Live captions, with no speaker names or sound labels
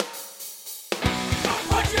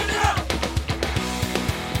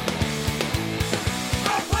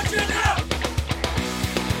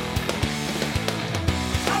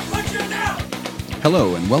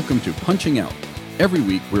Hello and welcome to Punching Out. Every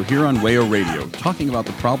week we're here on Wayo Radio talking about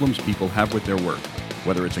the problems people have with their work,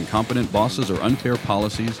 whether it's incompetent bosses or unfair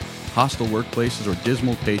policies, hostile workplaces or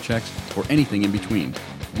dismal paychecks, or anything in between.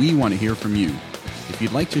 We want to hear from you. If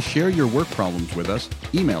you'd like to share your work problems with us,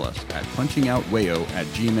 email us at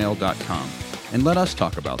punchingoutwayo@gmail.com and let us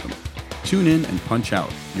talk about them. Tune in and punch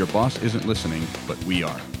out. Your boss isn't listening, but we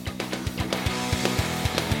are.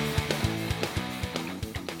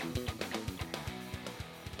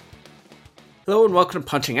 Hello and welcome to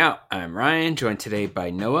Punching Out. I'm Ryan, joined today by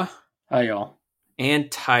Noah. Hi, y'all. And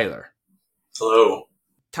Tyler. Hello.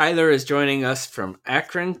 Tyler is joining us from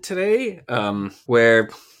Akron today, where,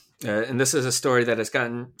 and this is a story that has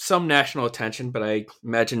gotten some national attention, but I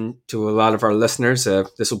imagine to a lot of our listeners,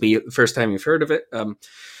 this will be the first time you've heard of it.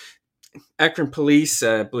 Akron police,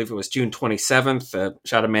 I believe it was June 27th,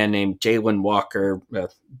 shot a man named Jayland Walker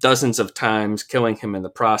dozens of times, killing him in the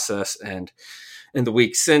process. And in the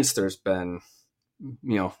week since, there's been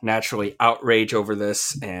naturally outrage over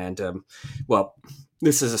this. And,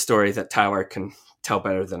 this is a story that Tyler can tell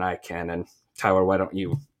better than I can. And Tyler, why don't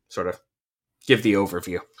you sort of give the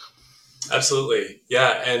overview? Absolutely.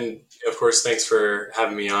 Yeah. And of course, thanks for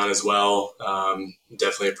having me on as well.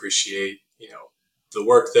 Definitely appreciate, the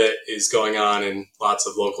work that is going on in lots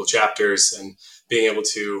of local chapters and being able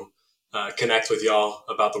to connect with y'all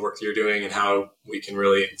about the work that you're doing and how we can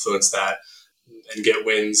really influence that and get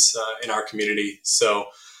wins in our community. So,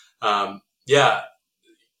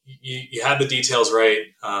 you had the details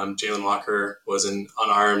right. Jayland Walker was an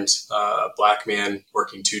unarmed black man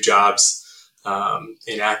working two jobs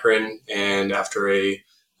in Akron, and after a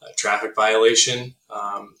traffic violation,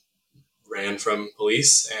 ran from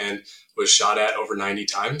police and was shot at over 90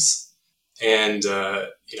 times. And,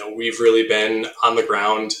 we've really been on the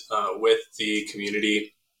ground with the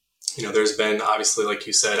community. There's been obviously, like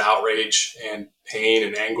you said, outrage and pain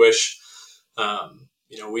and anguish.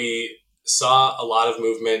 We saw a lot of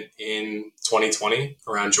movement in 2020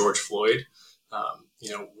 around George Floyd.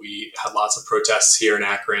 We had lots of protests here in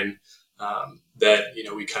Akron that,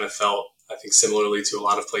 we kind of felt, I think, similarly to a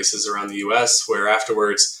lot of places around the U.S., where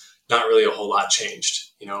afterwards, not really a whole lot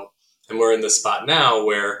changed, and we're in this spot now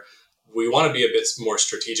where we want to be a bit more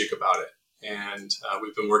strategic about it. And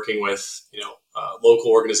we've been working with,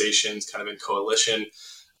 local organizations kind of in coalition,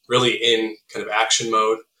 really in kind of action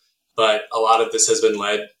mode. But a lot of this has been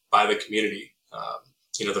led by the community.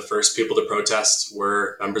 The first people to protest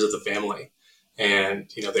were members of the family.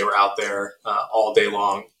 And, they were out there all day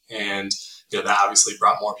long. And, that obviously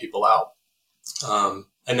brought more people out.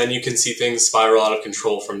 And then you can see things spiral out of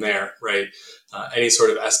control from there, right? Any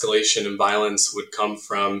sort of escalation in violence would come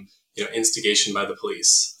from, instigation by the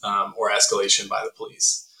police or escalation by the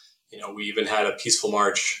police. We even had a peaceful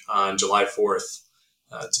march on July 4th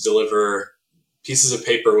to deliver pieces of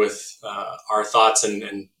paper with our thoughts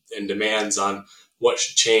and demands on what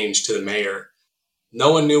should change to the mayor. No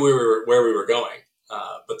one knew where we were going,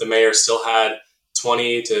 but the mayor still had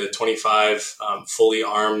 20 to 25 fully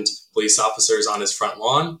armed police officers on his front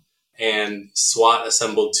lawn, and SWAT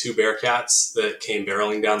assembled two Bearcats that came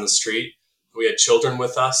barreling down the street. We had children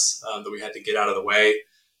with us that we had to get out of the way,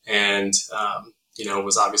 and it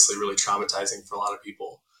was obviously really traumatizing for a lot of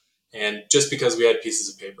people. And just because we had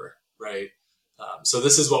pieces of paper, right? So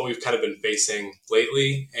this is what we've kind of been facing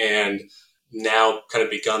lately, and now kind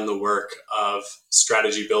of begun the work of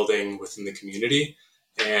strategy building within the community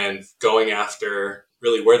and going after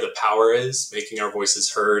really where the power is, making our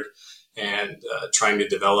voices heard, and trying to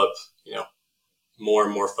develop, more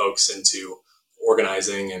and more folks into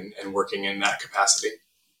organizing and working in that capacity.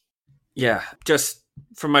 Yeah, just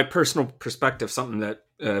from my personal perspective, something that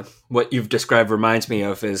what you've described reminds me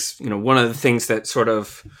of is, one of the things that sort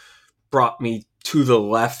of brought me to the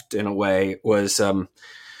left in a way was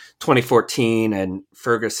 2014 and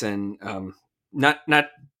Ferguson, not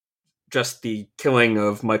just the killing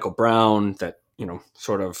of Michael Brown that,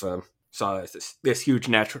 sort of saw this huge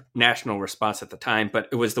national response at the time, but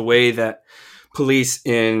it was the way that police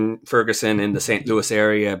in Ferguson in the St. Louis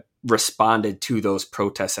area responded to those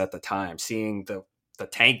protests at the time, seeing the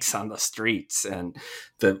tanks on the streets and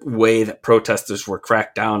the way that protesters were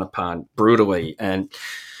cracked down upon brutally. And,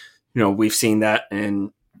 we've seen that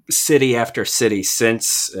in city after city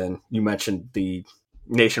since, and you mentioned the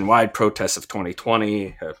nationwide protests of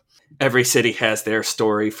 2020. Every city has their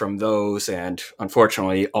story from those, and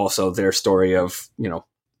unfortunately also their story of,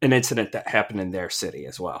 an incident that happened in their city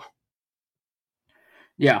as well.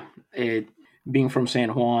 Yeah, being from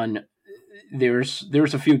San Juan, there's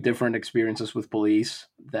a few different experiences with police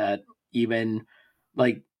that even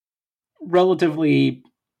like relatively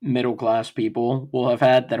middle class people will have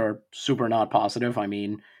had that are super not positive. I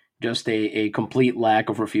mean, just a complete lack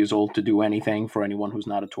of refusal to do anything for anyone who's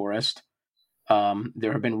not a tourist.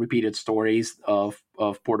 There have been repeated stories of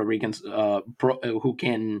Puerto Ricans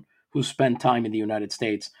who spend time in the United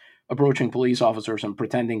States approaching police officers and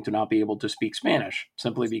pretending to not be able to speak Spanish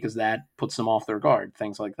simply because that puts them off their guard,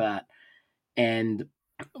 things like that. And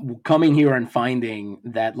coming here and finding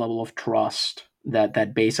that level of trust,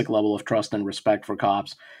 that basic level of trust and respect for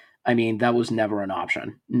cops, I mean, that was never an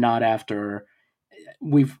option. Not after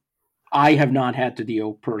I have not had to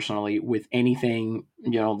deal personally with anything,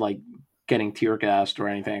 like getting tear gassed or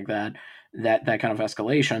anything like that kind of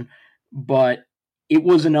escalation. But it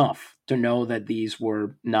was enough to know that these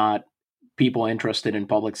were not people interested in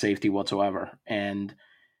public safety whatsoever. And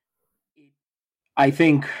I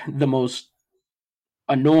think the most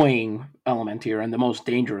annoying element here, and the most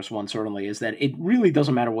dangerous one certainly, is that it really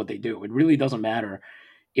doesn't matter what they do. It really doesn't matter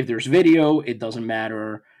if there's video. It doesn't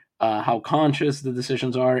matter how conscious the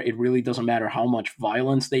decisions are. It really doesn't matter how much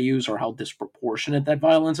violence they use or how disproportionate that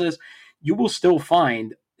violence is. You will still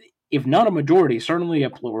find, if not a majority, certainly a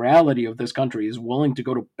plurality of this country is willing to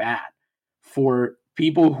go to bat for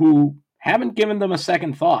people who haven't given them a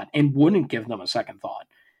second thought and wouldn't give them a second thought.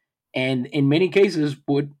 And in many cases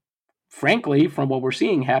would, frankly, from what we're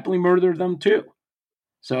seeing, happily murder them too.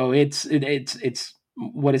 So it's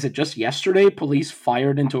what is it? Just yesterday, police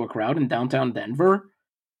fired into a crowd in downtown Denver,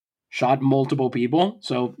 shot multiple people.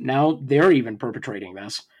 So now they're even perpetrating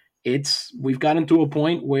this. We've gotten to a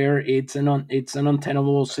point where it's an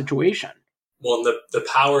untenable situation. Well, and the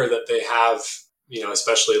power that they have,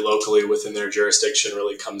 especially locally within their jurisdiction,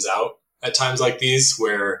 really comes out at times like these,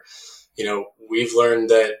 where, we've learned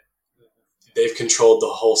that they've controlled the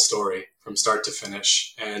whole story from start to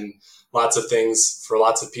finish, and lots of things for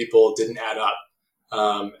lots of people didn't add up.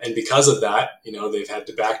 And because of that, they've had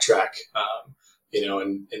to backtrack,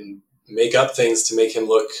 and make up things to make him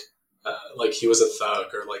look like he was a thug,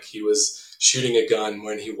 or like he was shooting a gun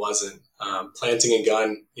when he wasn't, planting a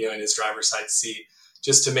gun, in his driver's side seat,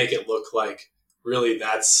 just to make it look like really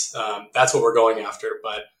that's what we're going after.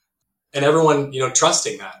 And everyone,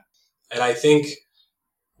 trusting that. And I think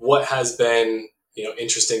what has been,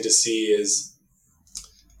 interesting to see is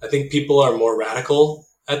I think people are more radical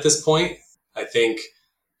at this point. I think,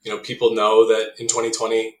 people know that in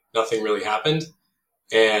 2020, nothing really happened,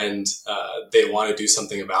 and they want to do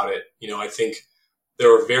something about it. I think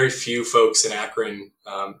there were very few folks in Akron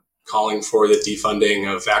calling for the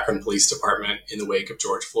defunding of Akron Police Department in the wake of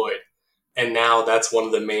George Floyd. And now that's one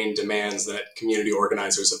of the main demands that community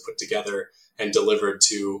organizers have put together and delivered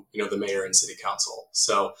to, the mayor and city council.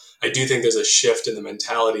 So I do think there's a shift in the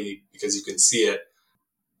mentality because you can see it.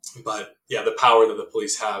 But yeah, the power that the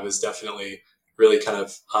police have is definitely really kind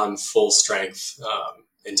of on full strength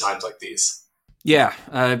in times like these. Yeah,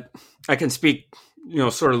 I can speak,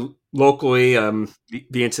 sort of locally,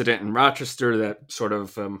 the incident in Rochester that sort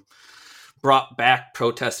of brought back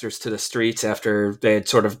protesters to the streets after they had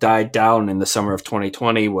sort of died down in the summer of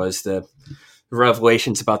 2020 was the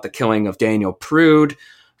revelations about the killing of Daniel Prude.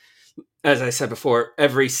 As I said before,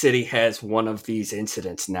 every city has one of these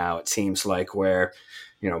incidents now, it seems like, where,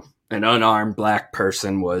 an unarmed black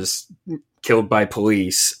person was killed by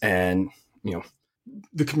police, and,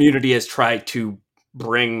 the community has tried to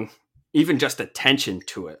bring even just attention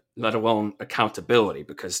to it, let alone accountability,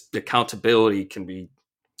 because the accountability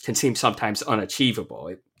can seem sometimes unachievable.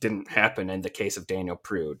 It didn't happen in the case of Daniel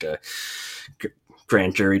Prude.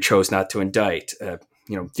 Grand jury chose not to indict.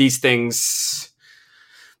 These things,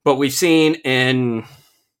 but we've seen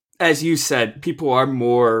as you said, people are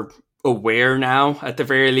more aware now, at the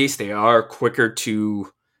very least. They are quicker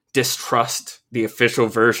to distrust the official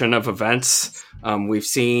version of events. We've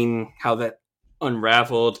seen how that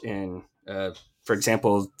unraveled in, for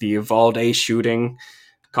example, the Uvalde shooting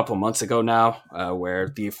a couple months ago now, where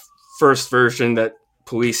the first version that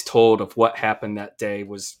police told of what happened that day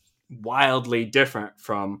was wildly different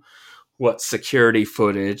from what security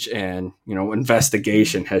footage and,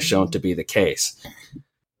 investigation has shown to be the case.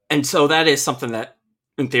 And so that is something that,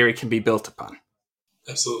 in theory, can be built upon.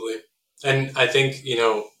 Absolutely. And I think,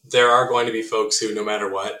 there are going to be folks who, no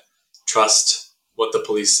matter what, trust what the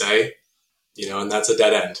police say, and that's a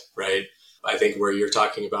dead end, right? I think where you're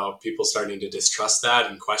talking about people starting to distrust that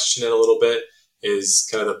and question it a little bit is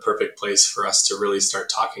kind of the perfect place for us to really start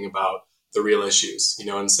talking about the real issues,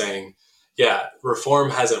 and saying, yeah, reform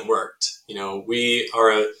hasn't worked. We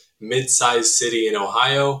are a mid-sized city in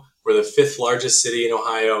Ohio. We're the 5th largest city in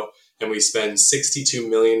Ohio, and we spend $62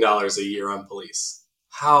 million a year on police.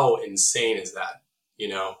 How insane is that?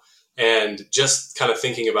 And just kind of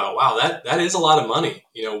thinking about, wow, that is a lot of money.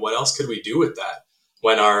 What else could we do with that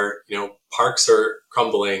when our, parks are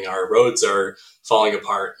crumbling, our roads are falling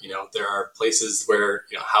apart. There are places where,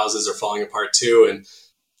 houses are falling apart too. And,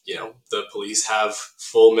 the police have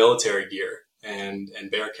full military gear and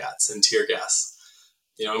Bearcats and tear gas,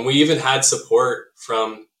 and we even had support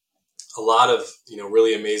from a lot of,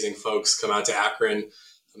 really amazing folks come out to Akron,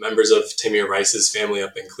 members of Tamir Rice's family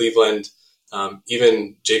up in Cleveland,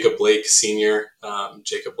 even Jacob Blake Sr.,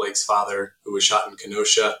 Jacob Blake's father, who was shot in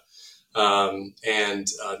Kenosha, and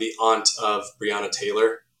the aunt of Breonna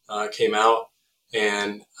Taylor came out.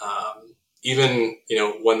 And even,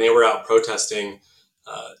 when they were out protesting,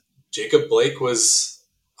 Jacob Blake was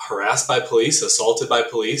harassed by police, assaulted by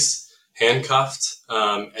police, handcuffed,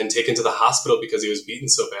 and taken to the hospital because he was beaten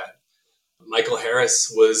so bad. Michael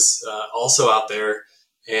Harris was also out there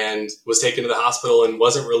and was taken to the hospital and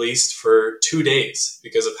wasn't released for 2 days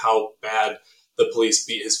because of how bad the police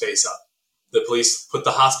beat his face up. The police put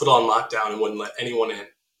the hospital on lockdown and wouldn't let anyone in.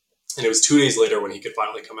 And it was 2 days later when he could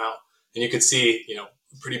finally come out. And you could see,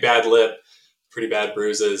 pretty bad lip, pretty bad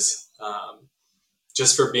bruises,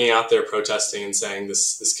 just for being out there protesting and saying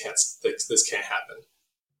this can't happen.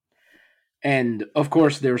 And of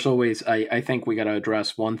course, there's always, I think we got to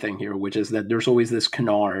address one thing here, which is that there's always this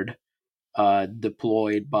canard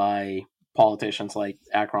deployed by politicians like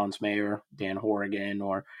Akron's mayor, Dan Horrigan,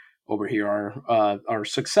 or over here our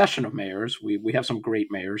succession of mayors. We have some great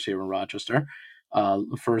mayors here in Rochester.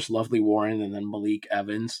 First Lovely Warren and then Malik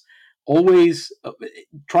Evans. Always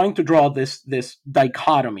trying to draw this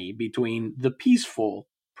dichotomy between the peaceful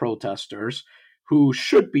protesters who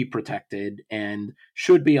should be protected and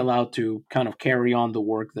should be allowed to kind of carry on the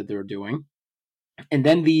work that they're doing, and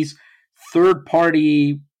then these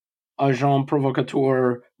third-party agent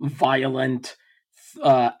provocateur, violent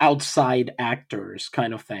outside actors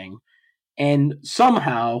kind of thing. And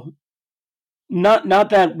somehow, not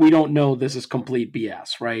that we don't know this is complete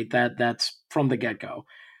BS, right? That's from the get-go.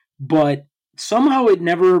 But somehow it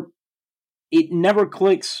never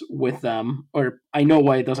clicks with them, or I know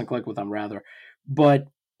why it doesn't click with them, rather, but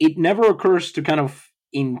it never occurs to kind of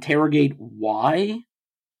interrogate why,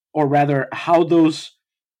 or rather how those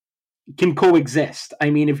can coexist. I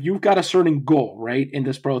mean, if you've got a certain goal, right, in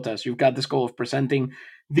this protest, you've got this goal of presenting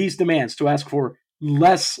these demands to ask for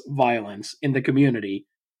less violence in the community,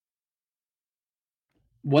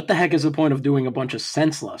 what the heck is the point of doing a bunch of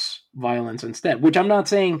senseless violence instead? Which I'm not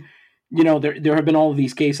saying, there have been all of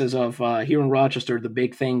these cases of, here in Rochester, the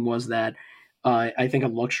big thing was that I think a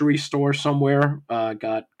luxury store somewhere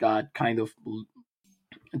got kind of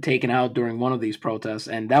taken out during one of these protests,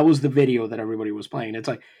 and that was the video that everybody was playing. It's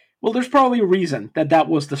like, well, there's probably a reason that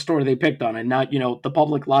was the store they picked on and not, the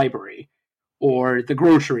public library or the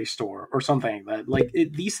grocery store or something.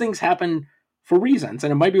 These things happen for reasons,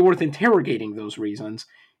 and it might be worth interrogating those reasons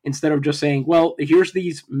instead of just saying, well, here's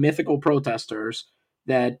these mythical protesters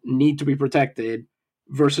that need to be protected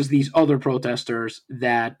versus these other protesters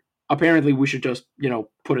that apparently we should just,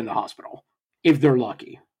 put in the hospital if they're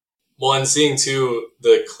lucky. Well, and seeing too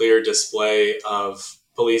the clear display of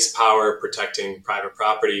police power protecting private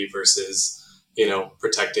property versus,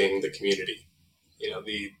 protecting the community.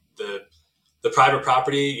 The private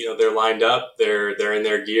property, they're lined up, they're in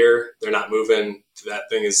their gear, they're not moving.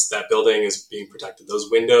 That building is being protected. Those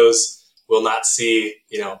windows will not see,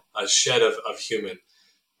 a shed of human.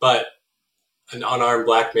 But an unarmed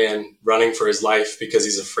black man running for his life because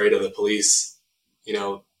he's afraid of the police,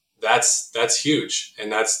 that's huge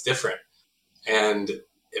and that's different. And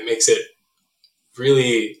it makes it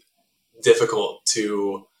really difficult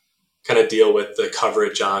to kind of deal with the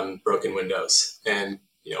coverage on broken windows and,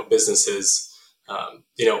 businesses.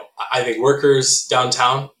 I think workers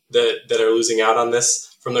downtown that are losing out on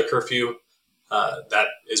this from the curfew, that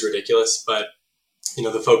is ridiculous. But,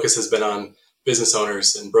 the focus has been on business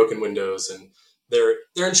owners and broken windows, and their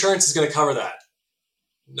insurance is going to cover that.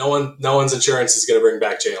 No one's insurance is going to bring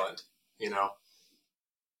back Jayland,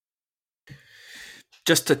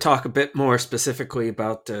 Just to talk a bit more specifically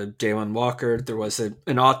about Jayland Walker, there was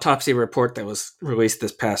an autopsy report that was released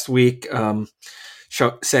this past week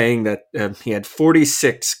saying that he had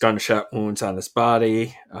 46 gunshot wounds on his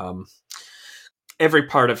body, every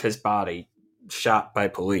part of his body shot by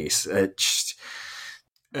police.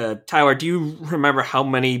 Tyler, do you remember how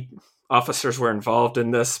many officers were involved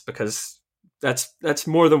in this? Because that's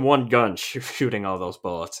more than one gun shooting all those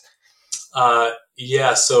bullets.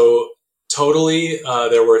 Yeah, so totally,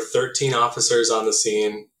 there were 13 officers on the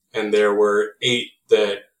scene, and there were 8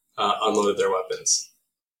 that unloaded their weapons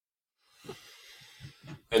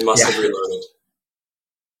and must have reloaded.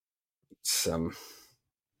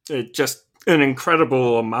 just an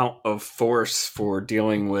incredible amount of force for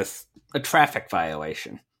dealing with a traffic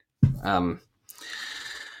violation. I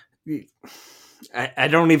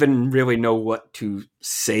don't even really know what to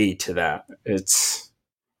say to that. It's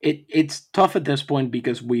tough at this point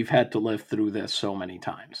because we've had to live through this so many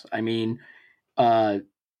times. I mean, I've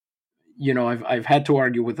had to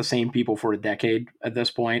argue with the same people for a decade at this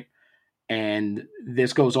point, and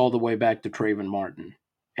this goes all the way back to Trayvon Martin,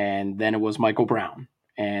 and then it was Michael Brown,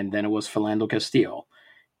 and then it was Philando Castile,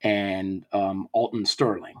 and Alton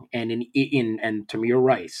Sterling, and and Tamir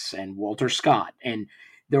Rice, and Walter Scott, and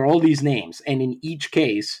there are all these names, and in each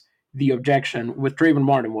case, the objection with Trayvon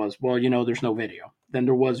Martin was, well, there's no video. Then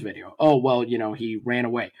there was video. Oh, well, he ran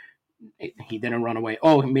away. He didn't run away.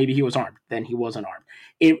 Oh, maybe he was armed. Then he wasn't armed.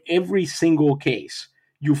 In every single case,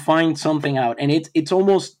 you find something out, and it's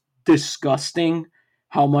almost disgusting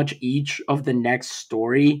how much each of the next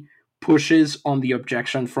story pushes on the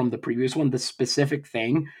objection from the previous one, the specific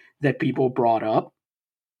thing that people brought up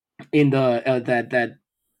in the that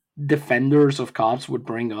defenders of cops would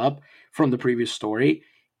bring up from the previous story.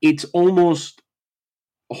 It's almost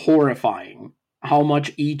horrifying how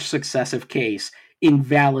much each successive case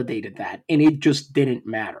invalidated that, and it just didn't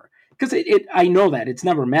matter. Because I know that it's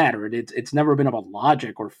never mattered. It's never been about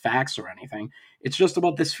logic or facts or anything. It's just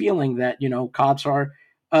about this feeling that cops are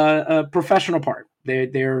a professional part.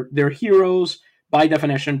 They're heroes by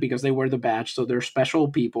definition because they wear the badge. So they're special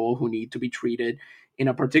people who need to be treated in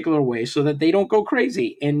a particular way so that they don't go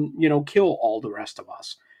crazy and kill all the rest of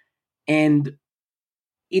us. And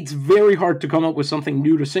it's very hard to come up with something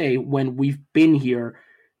new to say when we've been here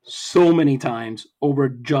so many times over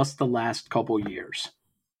just the last couple years.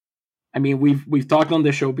 I mean, we've talked on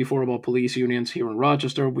this show before about police unions here in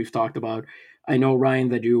Rochester. We've talked about, I know, Ryan,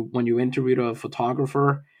 that when you interviewed a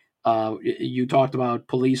photographer, you talked about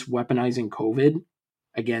police weaponizing COVID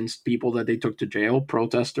against people that they took to jail,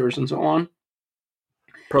 protesters and so on.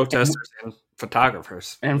 Protesters and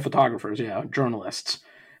photographers. And photographers, yeah, journalists.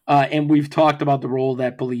 And we've talked about the role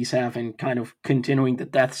that police have in kind of continuing the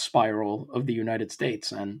death spiral of the United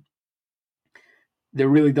States. And there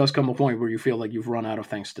really does come a point where you feel like you've run out of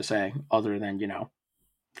things to say other than,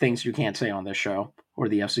 things you can't say on this show or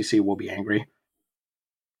the FCC will be angry.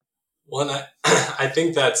 Well, and I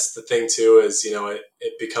think that's the thing too, is,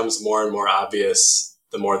 it becomes more and more obvious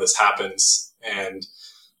the more this happens. And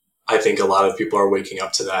I think a lot of people are waking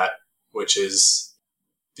up to that, which is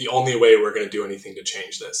the only way we're going to do anything to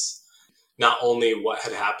change this. Not only what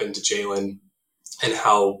had happened to Jaylen and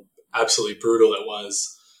how absolutely brutal it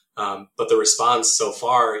was, but the response so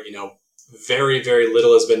far, very, very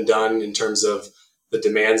little has been done in terms of the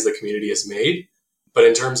demands the community has made. But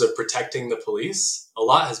in terms of protecting the police, a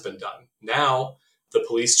lot has been done. Now, the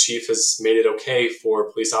police chief has made it okay for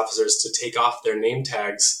police officers to take off their name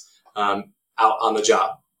tags out on the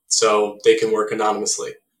job so they can work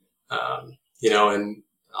anonymously. And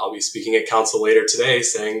I'll be speaking at council later today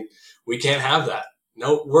saying we can't have that.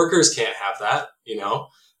 No, workers can't have that.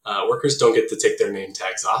 Workers don't get to take their name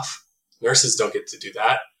tags off. Nurses don't get to do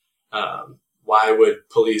that. Why would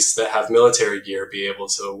police that have military gear be able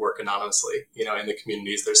to work anonymously, in the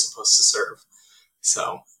communities they're supposed to serve?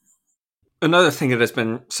 So another thing that has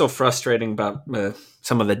been so frustrating about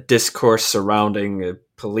some of the discourse surrounding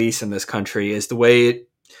police in this country is the way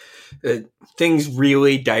things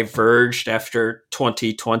really diverged after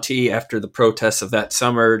 2020, after the protests of that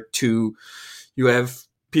summer, to you have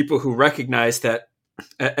people who recognize that,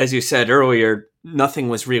 as you said earlier, nothing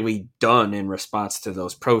was really done in response to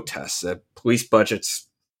those protests. Police budgets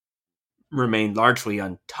remained largely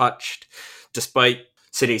untouched, despite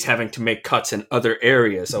cities having to make cuts in other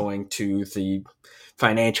areas owing to the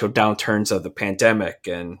financial downturns of the pandemic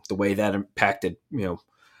and the way that impacted,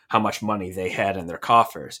 how much money they had in their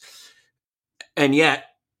coffers. And yet,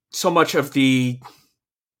 so much of the,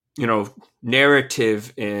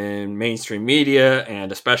 narrative in mainstream media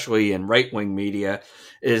and especially in right-wing media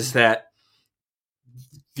is that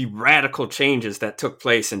the radical changes that took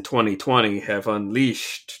place in 2020 have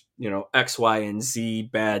unleashed, X, Y, and Z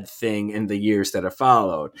bad thing in the years that have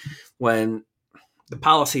followed, when the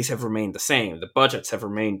policies have remained the same, the budgets have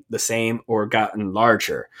remained the same or gotten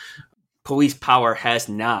larger. Police power has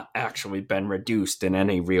not actually been reduced in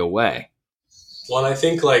any real way. Well, and I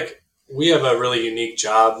think we have a really unique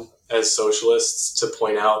job as socialists to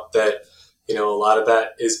point out that, a lot of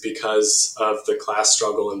that is because of the class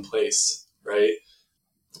struggle in place, right?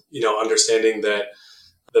 Understanding that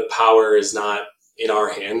the power is not in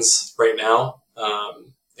our hands right now.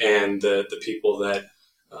 And the people that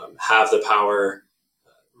have the power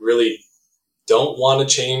really don't want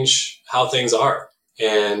to change how things are.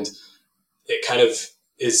 And it kind of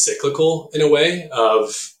is cyclical in a way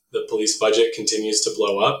of the police budget continues to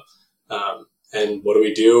blow up. And what do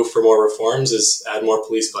we do for more reforms is add more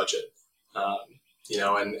police budget,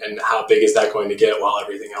 and how big is that going to get while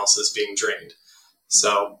everything else is being drained?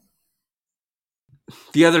 So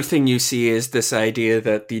the other thing you see is this idea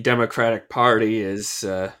that the Democratic Party is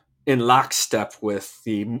in lockstep with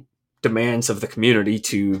the demands of the community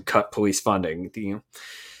to cut police funding.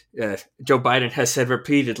 Joe Biden has said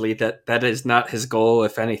repeatedly that that is not his goal.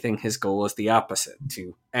 If anything, his goal is the opposite,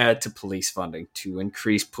 to add to police funding, to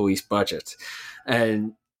increase police budgets.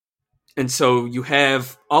 And so you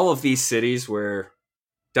have all of these cities where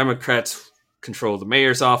Democrats control the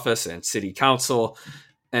mayor's office and city council,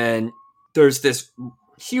 and there's this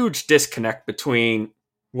huge disconnect between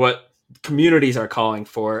what communities are calling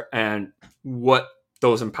for and what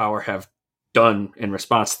those in power have done in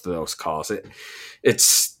response to those calls.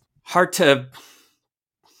 It's hard to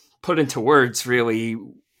put into words, really,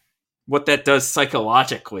 what that does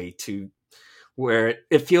psychologically, to where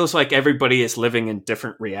it feels like everybody is living in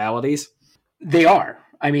different realities. They are.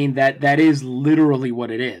 I mean, that is literally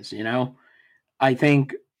what it is, I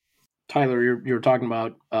think, Tyler, you're talking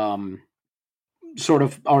about sort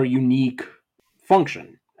of our unique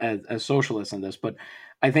function as socialists in this, but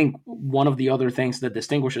I think one of the other things that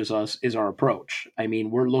distinguishes us is our approach. I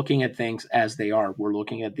mean, we're looking at things as they are. We're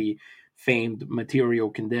looking at the famed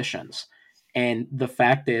material conditions. And the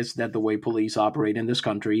fact is that the way police operate in this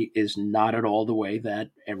country is not at all the way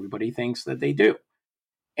that everybody thinks that they do.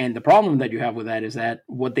 And the problem that you have with that is that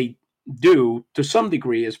what they do, to some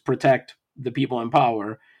degree, is protect the people in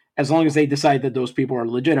power, as long as they decide that those people are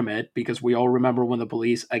legitimate, because we all remember when the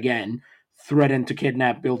police, again, threatened to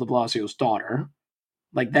kidnap Bill de Blasio's daughter.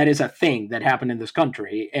 Like, that is a thing that happened in this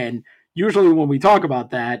country. And usually when we talk about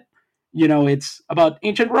that, it's about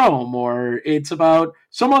ancient Rome, or it's about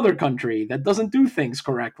some other country that doesn't do things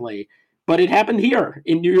correctly. But it happened here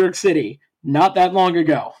in New York City not that long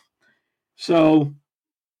ago. So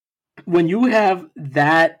when you have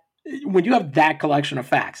that collection of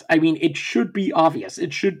facts, I mean, it should be obvious.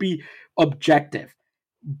 It should be objective.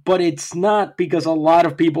 But it's not, because a lot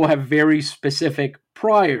of people have very specific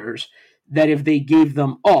priors that, if they gave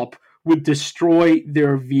them up, would destroy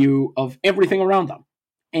their view of everything around them.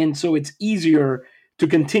 And so it's easier to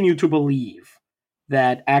continue to believe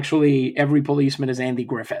that actually every policeman is Andy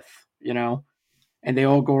Griffith, and they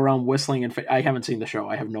all go around whistling. And I haven't seen the show.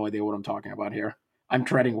 I have no idea what I'm talking about here. I'm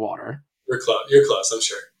treading water. You're close, I'm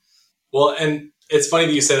sure. Well, and it's funny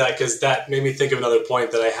that you say that, because that made me think of another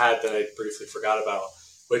point that I had that I briefly forgot about,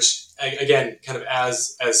 which, again, kind of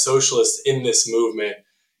as socialists in this movement,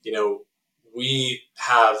 we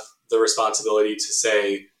have the responsibility to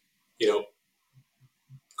say,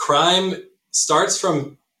 crime starts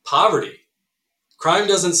from poverty. Crime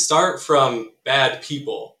doesn't start from bad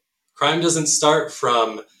people. Crime doesn't start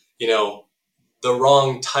from, the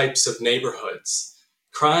wrong types of neighborhoods.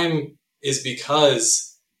 Crime is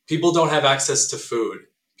because people don't have access to food.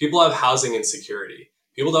 People have housing insecurity.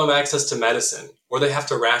 People don't have access to medicine, or they have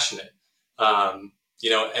to ration it.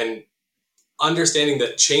 And understanding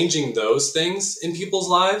that changing those things in people's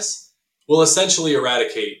lives will essentially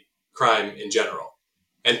eradicate crime in general.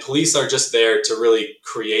 And police are just there to really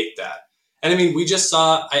create that. And I mean, we just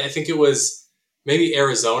saw, I think it was maybe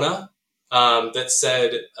Arizona, that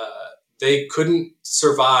said they couldn't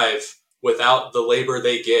survive without the labor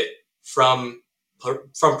they get from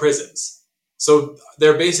prisons. So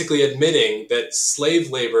they're basically admitting that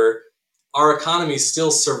slave labor, our economy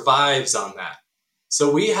still survives on that.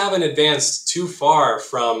 So we haven't advanced too far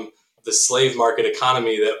from the slave market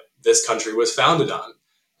economy that this country was founded on.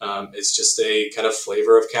 It's just a kind of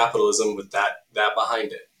flavor of capitalism with that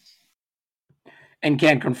behind it. And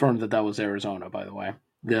can't confirm that was Arizona, by the way.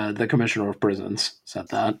 The commissioner of prisons said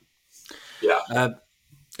that. Yeah.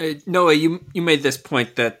 Noah, you made this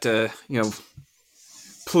point that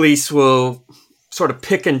police will sort of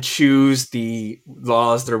pick and choose the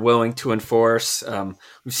laws they're willing to enforce.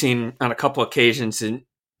 We've seen on a couple occasions in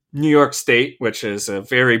New York State, which is a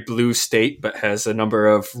very blue state, but has a number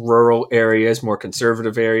of rural areas, more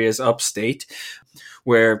conservative areas upstate,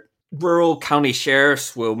 where rural county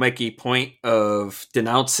sheriffs will make a point of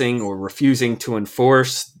denouncing or refusing to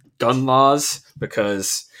enforce gun laws,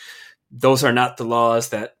 because those are not the laws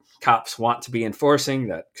that cops want to be enforcing,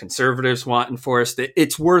 that conservatives want enforced.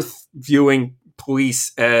 It's worth viewing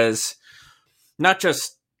police as not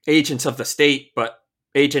just agents of the state, but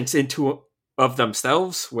agents of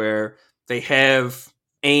themselves, where they have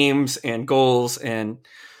aims and goals, and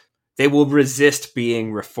they will resist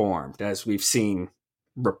being reformed, as we've seen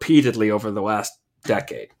repeatedly over the last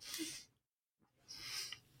decade.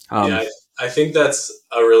 I I think that's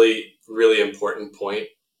a really, really important point,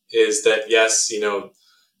 is that, yes,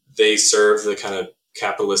 they serve the kind of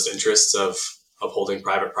capitalist interests of upholding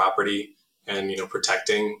private property and,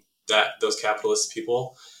 protecting those capitalist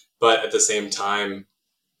people. But at the same time,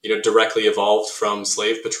 directly evolved from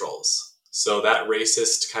slave patrols. So that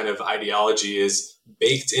racist kind of ideology is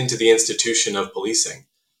baked into the institution of policing.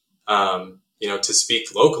 To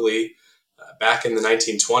speak locally, back in the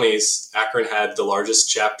 1920s, Akron had the largest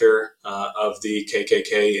chapter of the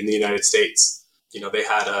KKK in the United States. They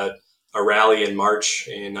had a rally in March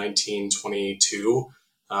in 1922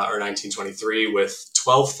 or 1923 with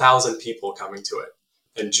 12,000 people coming to it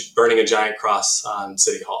and burning a giant cross on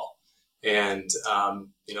City Hall. And,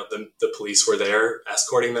 the police were there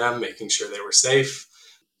escorting them, making sure they were safe.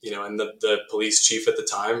 And the police chief at the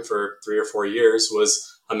time for 3 or 4 years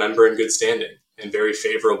was a member in good standing and very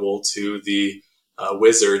favorable to the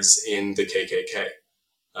wizards in the KKK.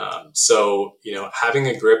 So, having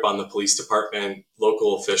a grip on the police department,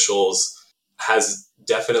 local officials has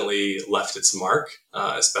definitely left its mark,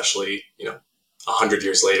 especially, 100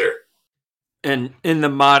 years later. And in the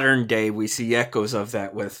modern day, we see echoes of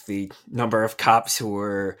that with the number of cops who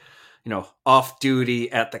were, off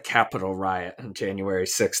duty at the Capitol riot on January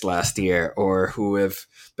 6th last year, or who have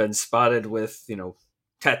been spotted with,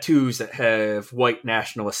 tattoos that have white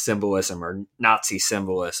nationalist symbolism or Nazi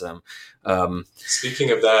symbolism.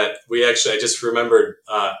 Speaking of that, I just remembered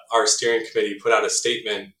our steering committee put out a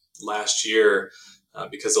statement last year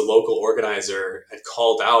because a local organizer had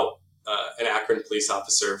called out an Akron police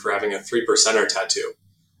officer for having a 3%er tattoo.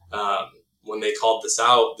 When they called this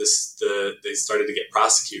out, they started to get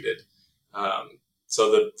prosecuted.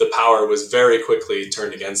 So the power was very quickly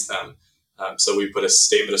turned against them. So we put a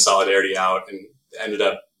statement of solidarity out, and ended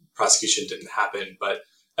up prosecution didn't happen, but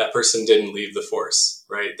that person didn't leave the force,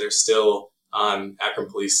 right? They're still on Akron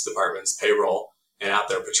Police Department's payroll and out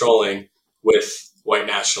there patrolling with white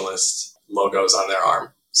nationalist logos on their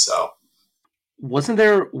arm. So wasn't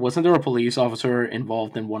there a police officer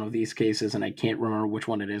involved in one of these cases, and I can't remember which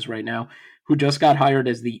one it is right now, who just got hired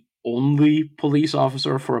as the only police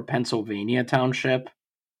officer for a Pennsylvania township?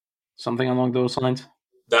 Something along those lines?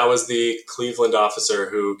 That was the Cleveland officer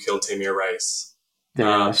who killed Tamir Rice.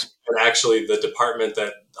 And actually, the department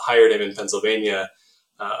that hired him in Pennsylvania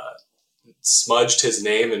smudged his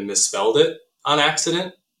name and misspelled it on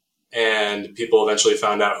accident. And people eventually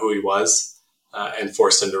found out who he was and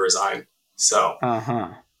forced him to resign. So,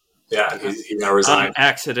 yeah, and he now resigned. On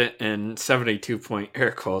accident and 72-point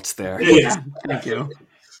air quotes there. Yeah, thank you.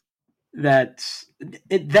 That's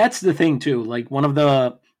the thing, too. Like, one of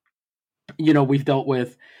the, we've dealt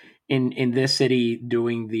with in this city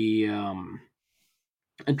doing the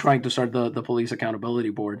and trying to start the police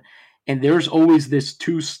accountability board, and there's always this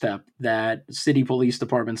two-step that city police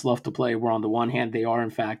departments love to play, where on the one hand they are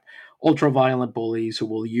in fact ultra-violent bullies who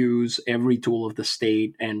will use every tool of the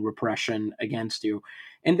state and repression against you,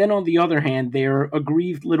 and then on the other hand they're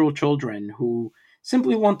aggrieved little children who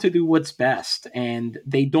simply want to do what's best, and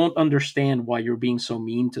they don't understand why you're being so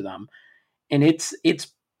mean to them. And it's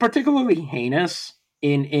particularly heinous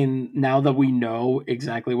in now that we know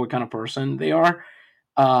exactly what kind of person they are.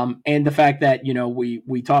 And the fact that,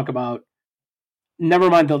 we talk about, never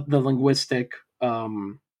mind the linguistic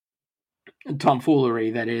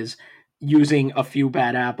tomfoolery that is using a few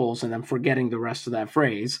bad apples and then forgetting the rest of that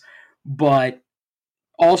phrase, but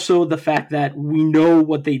also the fact that we know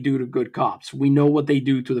what they do to good cops. We know what they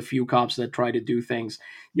do to the few cops that try to do things.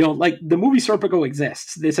 Like the movie Serpico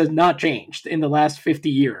exists. This has not changed in the last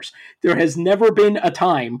 50 years. There has never been a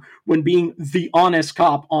time when being the honest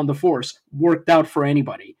cop on the force worked out for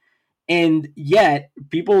anybody. And yet,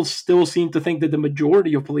 people still seem to think that the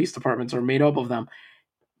majority of police departments are made up of them.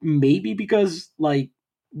 Maybe because,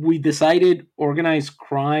 we decided organized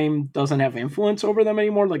crime doesn't have influence over them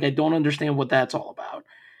anymore. I don't understand what that's all about.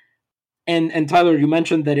 And Tyler, you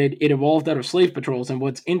mentioned that it evolved out of slave patrols. And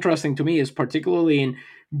what's interesting to me is, particularly in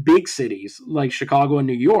big cities like Chicago and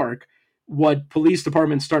New York, what police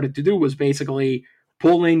departments started to do was basically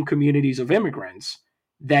pull in communities of immigrants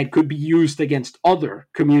that could be used against other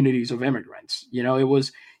communities of immigrants.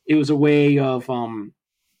 It was a way of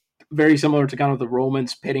very similar to kind of the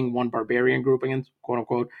Romans pitting one barbarian group against, quote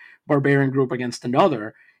unquote, barbarian group against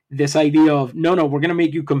another. This idea of, no, we're going to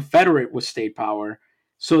make you confederate with state power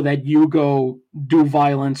so that you go do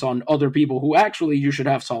violence on other people who actually you should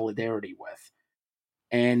have solidarity with.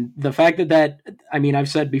 And the fact that I've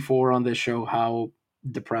said before on this show how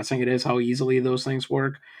depressing it is, how easily those things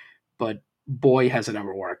work, but boy, has it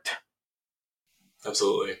ever worked.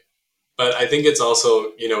 Absolutely. But I think it's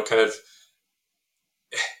also, kind of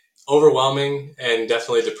overwhelming and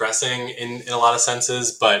definitely depressing in a lot of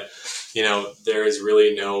senses, but there is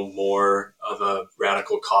really no more of a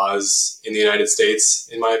radical cause in the United States,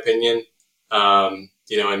 in my opinion,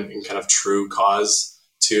 and kind of true cause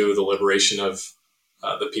to the liberation of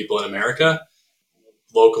the people in America.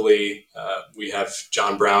 Locally, we have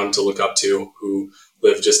John Brown to look up to, who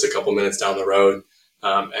lived just a couple minutes down the road,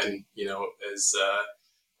 and is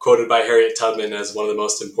quoted by Harriet Tubman as one of the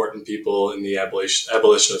most important people in the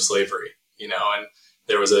abolition of slavery. And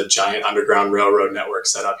there was a giant underground railroad network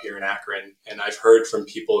set up here in Akron, and I've heard from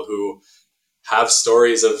people who have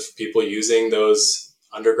stories of people using those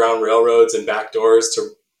underground railroads and back doors to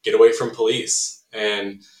get away from police,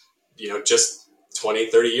 and just 20,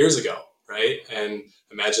 30 years ago, right? And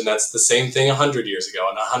imagine that's the same thing 100 years ago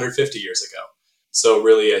and 150 years ago. So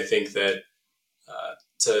really, I think that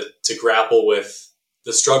to grapple with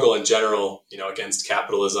the struggle in general, against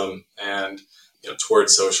capitalism and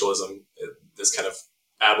towards socialism, this kind of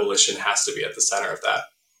abolition has to be at the center of that.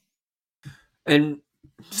 And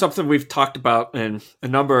something we've talked about in a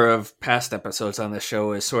number of past episodes on this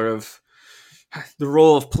show is sort of the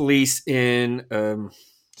role of police in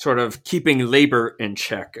sort of keeping labor in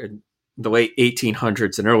check. In the late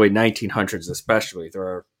 1800s and early 1900s especially, there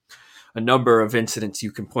are a number of incidents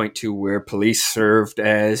you can point to where police served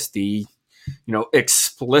as the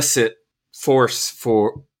explicit force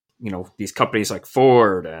for these companies like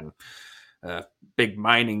Ford and big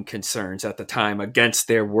mining concerns at the time against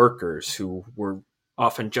their workers, who were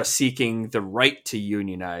often just seeking the right to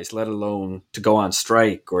unionize, let alone to go on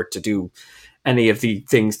strike or to do any of the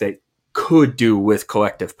things they could do with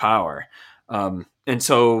collective power. And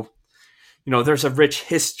so, there's a rich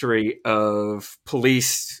history of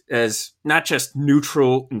police as not just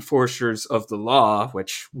neutral enforcers of the law,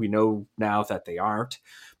 which we know now that they aren't,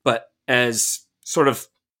 but as sort of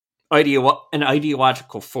an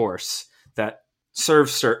ideological force that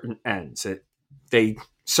serves certain ends. They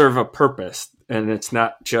serve a purpose, and it's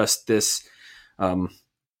not just this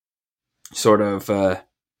sort of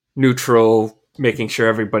neutral, making sure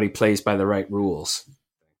everybody plays by the right rules.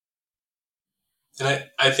 And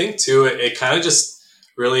I think, too, it kind of just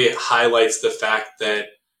really highlights the fact that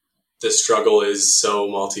the struggle is so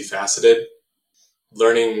multifaceted.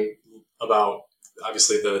 Learning about,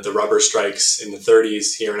 obviously, the rubber strikes in the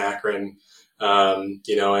 30s here in Akron,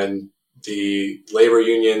 and the labor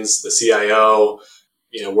unions, the CIO,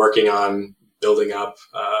 working on building up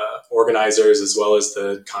organizers, as well as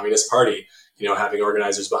the Communist Party, having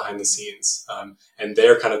organizers behind the scenes, and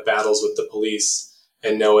their kind of battles with the police,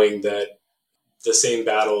 and knowing that the same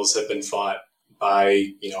battles have been fought by,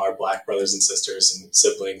 our Black brothers and sisters and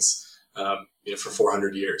siblings, for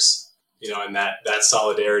 400 years, and that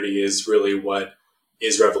solidarity is really what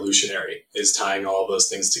is revolutionary, is tying all of those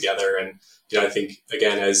things together. And, I think,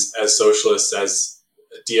 again, as socialists, as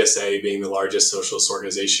DSA being the largest socialist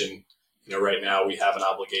organization, right now, we have an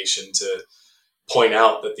obligation to point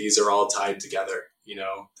out that these are all tied together,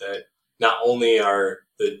 that not only are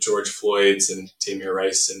the George Floyds and Tamir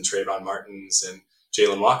Rice and Trayvon Martins and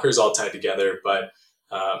Jayland Walkers all tied together, but,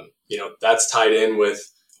 that's tied in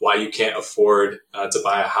with why you can't afford to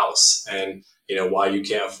buy a house, and, why you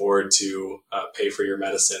can't afford to pay for your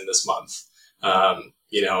medicine this month,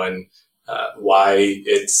 and why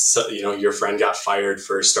it's, your friend got fired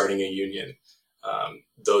for starting a union.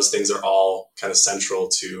 Those things are all kind of central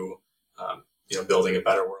to, building a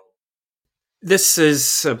better world. This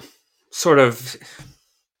is sort of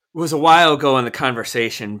was a while ago in the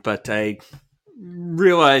conversation, but I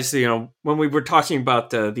realized, when we were talking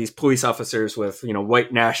about these police officers with,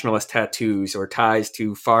 white nationalist tattoos or ties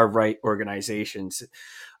to far right organizations,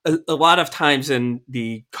 a lot of times in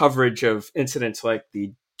the coverage of incidents like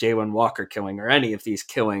the Jayland Walker killing or any of these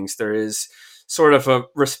killings, there is sort of a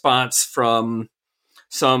response from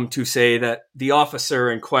some to say that the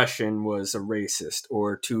officer in question was a racist,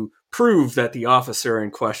 or to prove that the officer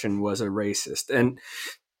in question was a racist. And,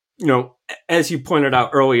 as you pointed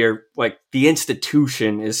out earlier, like the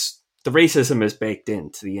racism is baked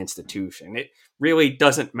into the institution. It really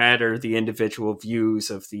doesn't matter the individual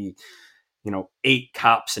views of the, 8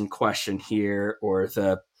 cops in question here, or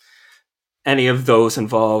any of those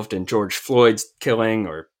involved in George Floyd's killing,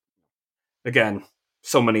 or, again,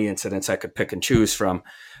 so many incidents I could pick and choose from.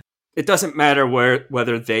 It doesn't matter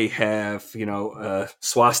whether they have, a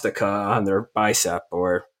swastika on their bicep,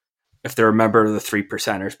 or if they're a member of the 3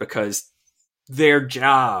 Percenters, because their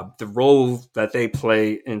job, the role that they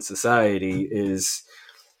play in society, is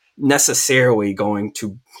necessarily going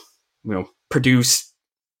to, produce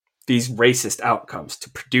these racist outcomes, to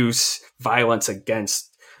produce violence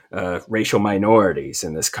against racial minorities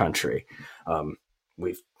in this country.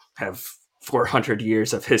 We've have 400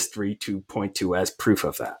 years of history to point to as proof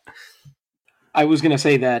of that. I was going to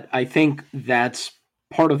say that I think that's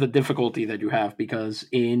part of the difficulty that you have, because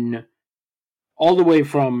in all the way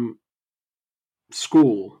from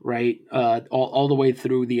school, right, all the way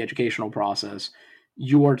through the educational process,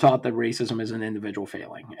 you are taught that racism is an individual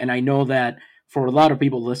failing. And I know that for a lot of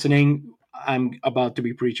people listening, I'm about to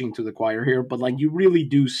be preaching to the choir here, but like, you really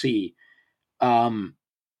do see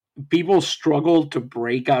people struggle to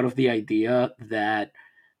break out of the idea that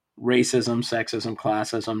racism, sexism,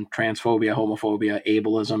 classism, transphobia, homophobia,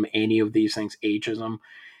 ableism, any of these things, ageism,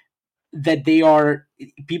 that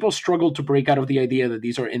people struggle to break out of the idea that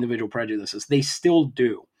these are individual prejudices. They still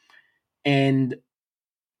do. And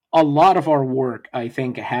a lot of our work, I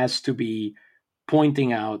think, has to be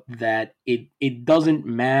pointing out that it doesn't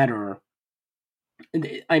matter.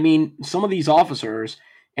 I mean, some of these officers,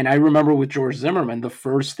 and I remember with George Zimmerman, the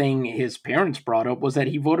first thing his parents brought up was that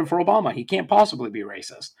he voted for Obama. He can't possibly be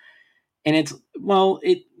racist. And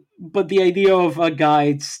but the idea of a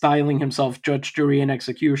guy styling himself judge, jury, and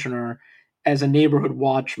executioner as a neighborhood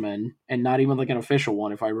watchman, and not even like an official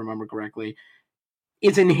one, if I remember correctly,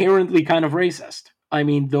 is inherently kind of racist. I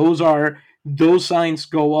mean, those signs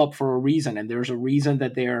go up for a reason, and there's a reason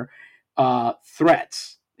that they're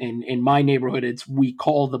threats. In my neighborhood, it's "we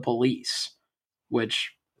call the police,"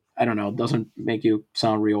 which, I don't know, doesn't make you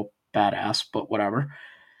sound real badass, but whatever.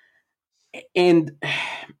 And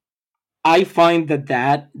I find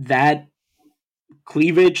that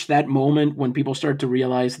cleavage, that moment when people start to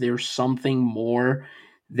realize there's something more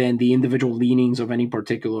than the individual leanings of any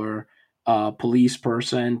particular police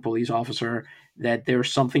officer, that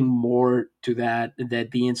there's something more to that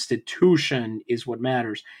the institution is what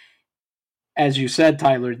matters. As you said,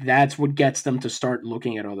 Tyler, that's what gets them to start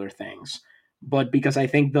looking at other things. But because I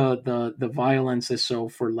think the violence is so,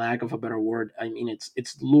 for lack of a better word, I mean,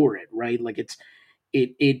 it's lurid, right? Like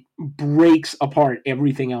it breaks apart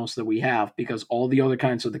everything else that we have, because all the other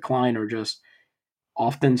kinds of decline are just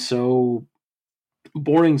often so,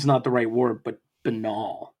 boring's not the right word, but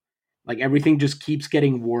banal. Like, everything just keeps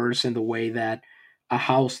getting worse in the way that a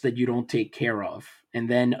house that you don't take care of. And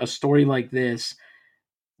then a story like this,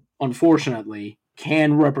 unfortunately,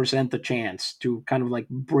 can represent the chance to kind of like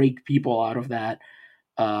break people out of that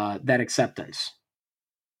acceptance.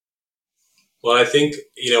 Well, I think,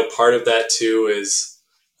 part of that too is,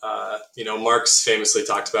 Marx famously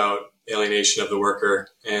talked about alienation of the worker.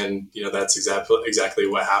 And, that's exactly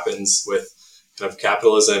what happens with kind of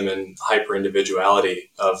capitalism and hyper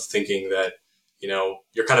individuality, of thinking that,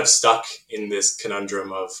 you're kind of stuck in this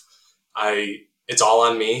conundrum of it's all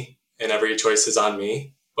on me and every choice is on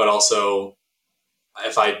me, but also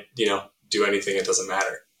if I, do anything, it doesn't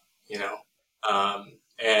matter,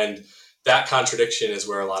 and that contradiction is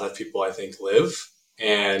where a lot of people, I think, live.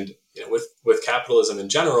 And with capitalism in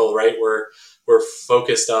general, right, we're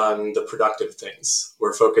focused on the productive things.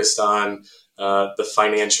 We're focused on the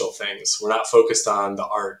financial things. We're not focused on the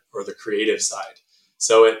art or the creative side.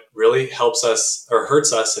 So it really helps us or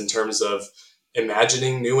hurts us in terms of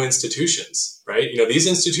imagining new institutions, right? These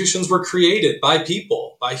institutions were created by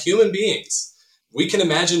people, by human beings. We can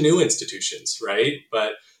imagine new institutions, right?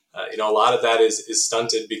 But a lot of that is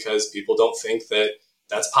stunted because people don't think that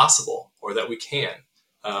that's possible or that we can.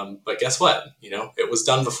 But guess what? It was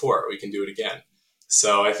done before. We can do it again.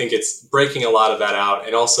 So I think it's breaking a lot of that out,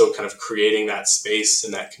 and also kind of creating that space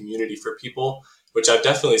and that community for people, which I've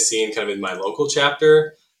definitely seen kind of in my local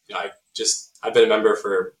chapter. I've been a member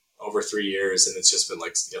for over 3 years, and it's just been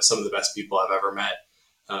like, some of the best people I've ever met,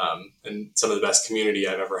 and some of the best community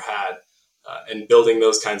I've ever had. And building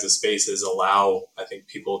those kinds of spaces allow, I think,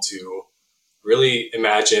 people to really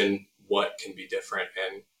imagine what can be different,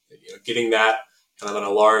 and getting that kind of on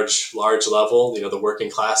a large level. The working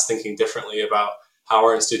class thinking differently about how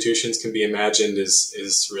our institutions can be imagined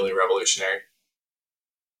is really revolutionary.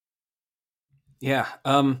 Yeah,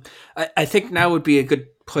 I think now would be a good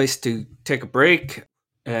place to take a break,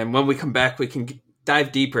 and when we come back, we can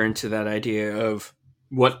dive deeper into that idea of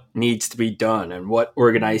what needs to be done and what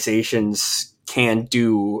organizations can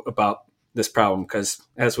do about this problem. Because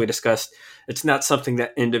as we discussed, it's not something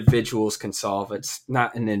that individuals can solve. It's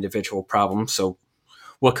not an individual problem. So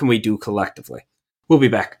what can we do collectively? We'll be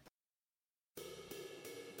back.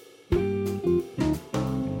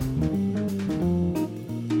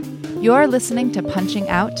 You're listening to Punching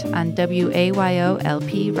Out on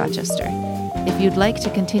WAYO-LP Rochester. If you'd like to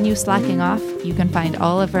continue slacking off, you can find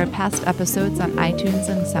all of our past episodes on iTunes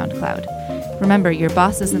and SoundCloud. Remember, your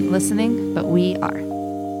boss isn't listening, but we are.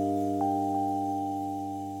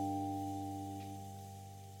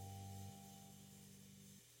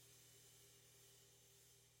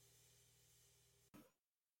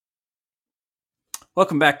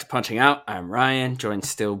 Welcome back to Punching Out. I'm Ryan, joined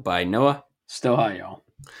still by Noah. Still hi, y'all.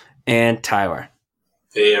 And Tyler.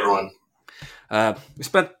 Hey, everyone. We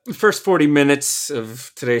spent the first 40 minutes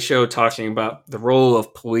of today's show talking about the role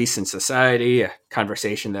of police in society, a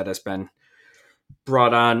conversation that has been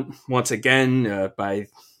brought on once again by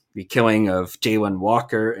the killing of Jayland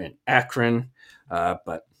Walker in Akron.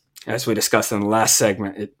 But as we discussed in the last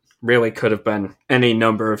segment, it really could have been any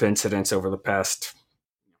number of incidents over the past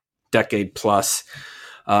decade plus.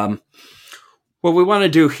 What we want to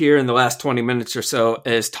do here in the last 20 minutes or so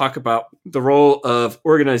is talk about the role of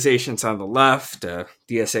organizations on the left,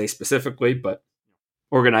 DSA specifically, but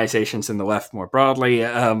organizations in the left more broadly.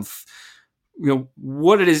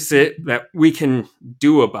 What is it that we can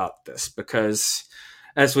do about this? Because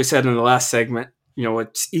as we said in the last segment,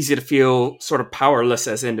 it's easy to feel sort of powerless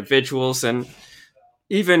as individuals. And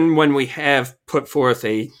even when we have put forth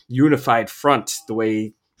a unified front, the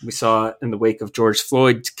way we saw in the wake of George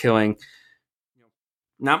Floyd's killing,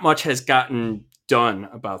 not much has gotten done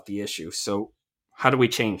about the issue. So how do we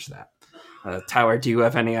change that? Tyler, do you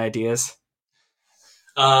have any ideas?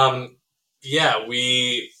 Yeah,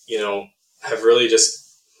 we, have really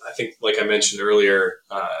just, I think, like I mentioned earlier,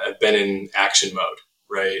 have been in action mode,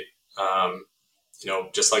 right?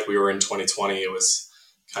 Just like we were in 2020, it was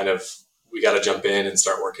kind of, we got to jump in and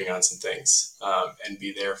start working on some things and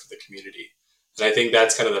be there for the community. And I think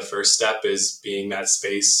that's kind of the first step, is being that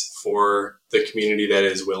space for the community that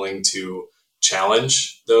is willing to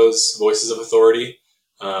challenge those voices of authority,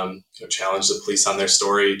 challenge the police on their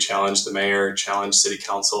story, challenge the mayor, challenge city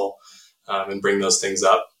council, and bring those things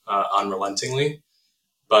up unrelentingly.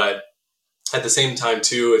 But at the same time,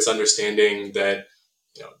 too, it's understanding that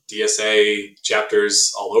DSA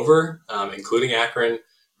chapters all over, including Akron,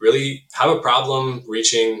 really have a problem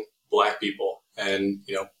reaching Black people and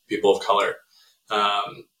people of color.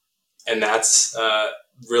 And that's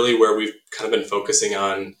really where we've kind of been focusing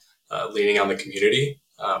on leaning on the community.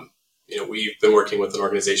 We've been working with an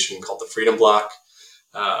organization called the Freedom Block,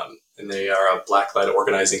 and they are a Black-led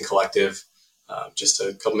organizing collective just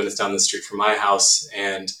a couple minutes down the street from my house.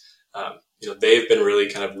 And, they've been really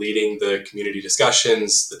kind of leading the community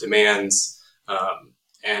discussions, the demands,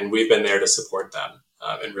 and we've been there to support them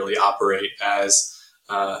and really operate as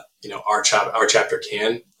our chapter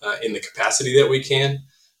can in the capacity that we can.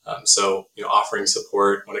 So offering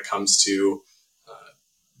support when it comes to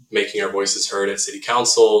making our voices heard at city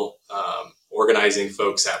council, organizing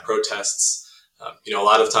folks at protests. A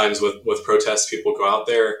lot of times with protests, people go out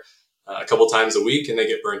there a couple times a week and they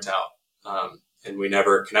get burnt out. And we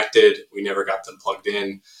never connected. We never got them plugged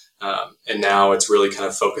in. And now it's really kind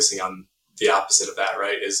of focusing on the opposite of that,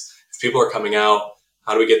 right? Is if people are coming out,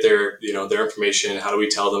 how do we get their information? How do we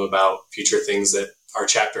tell them about future things that our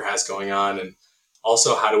chapter has going on? And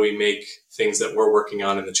also, how do we make things that we're working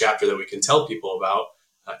on in the chapter that we can tell people about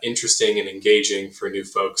interesting and engaging for new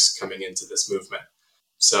folks coming into this movement?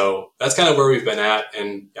 So that's kind of where we've been at.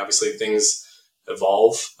 And obviously things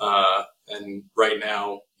evolve. And right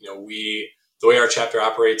now, the way our chapter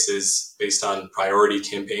operates is based on priority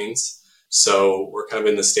campaigns. So we're kind of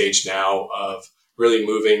in the stage now of really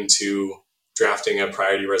moving to drafting a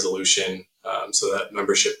priority resolution so that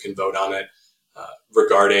membership can vote on it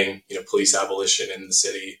regarding police abolition in the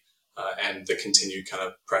city and the continued kind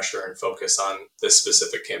of pressure and focus on this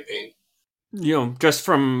specific campaign. Just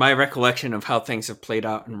from my recollection of how things have played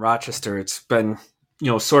out in Rochester, it's been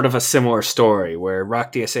sort of a similar story where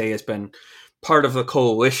Rock DSA has been part of the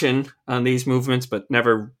coalition on these movements, but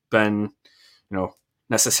never been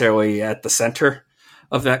necessarily at the center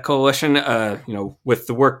of that coalition. With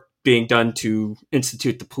the work being done to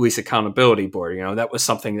institute the Police Accountability Board. That was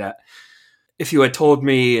something that if you had told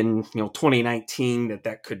me in 2019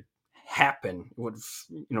 that could happen, it would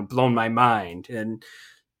have blown my mind. And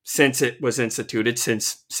since it was instituted,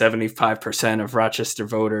 since 75% of Rochester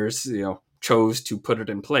voters chose to put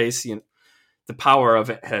it in place, the power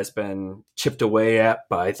of it has been chipped away at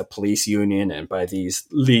by the police union and by these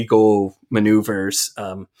legal maneuvers.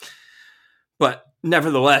 But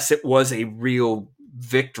nevertheless, it was a real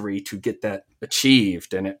victory to get that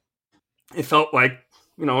achieved, and it felt like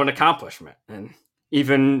an accomplishment. And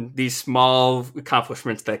even these small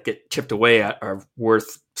accomplishments that get chipped away at are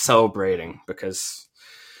worth celebrating, because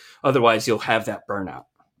otherwise you'll have that burnout,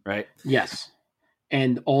 right? Yes.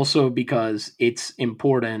 And also because it's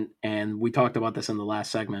important, and we talked about this in the last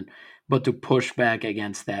segment, but to push back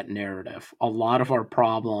against that narrative. A lot of our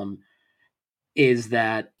problem is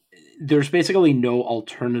that there's basically no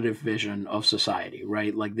alternative vision of society,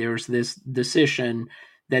 right? Like there's this decision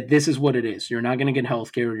that this is what it is. You're not going to get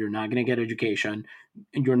healthcare. You're not going to get education.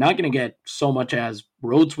 And you're not going to get so much as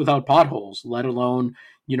roads without potholes, let alone,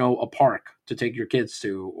 a park to take your kids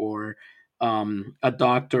to, or a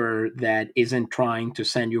doctor that isn't trying to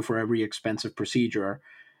send you for every expensive procedure,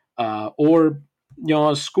 or,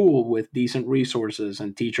 a school with decent resources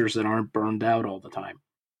and teachers that aren't burned out all the time.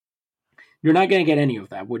 You're not going to get any of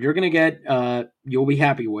that. What you're going to get, you'll be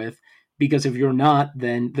happy with, because if you're not,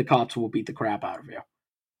 then the cops will beat the crap out of you.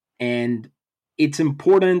 And it's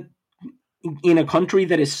important in a country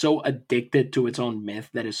that is so addicted to its own myth,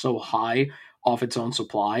 that is so high off its own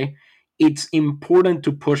supply. It's important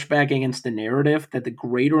to push back against the narrative that the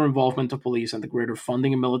greater involvement of police and the greater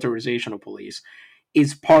funding and militarization of police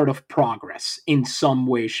is part of progress in some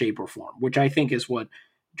way, shape, or form, which I think is what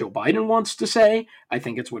Joe Biden wants to say. I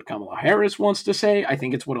think it's what Kamala Harris wants to say. I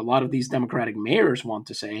think it's what a lot of these Democratic mayors want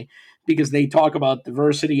to say, because they talk about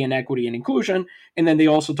diversity and equity and inclusion, and then they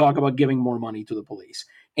also talk about giving more money to the police.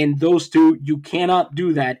 And those two, you cannot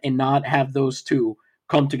do that and not have those two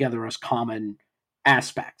come together as common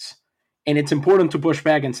aspects. And it's important to push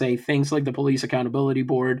back and say things like the Police Accountability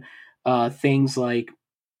Board, things like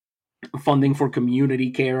funding for community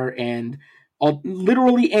care, and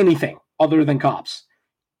literally anything other than cops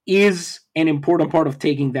is an important part of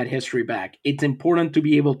taking that history back. It's important to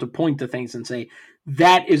be able to point to things and say,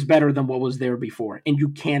 that is better than what was there before. And you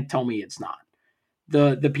can't tell me it's not.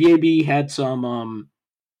 The PAB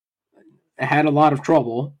had a lot of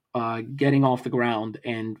trouble getting off the ground,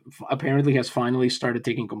 and apparently has finally started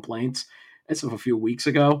taking complaints as of a few weeks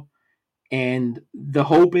ago. And the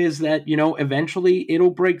hope is that, eventually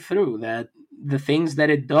it'll break through, that the things that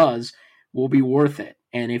it does will be worth it.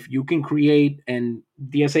 And if you can create, and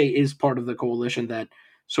DSA is part of the coalition that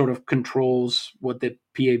sort of controls what the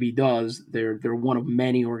PAB does. They're one of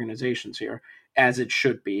many organizations here, as it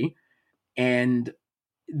should be. And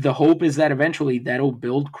the hope is that eventually that'll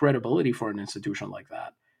build credibility for an institution like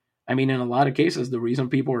that. I mean, in a lot of cases, the reason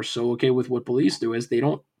people are so okay with what police do is they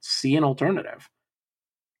don't see an alternative.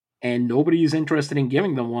 And nobody is interested in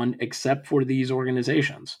giving them one except for these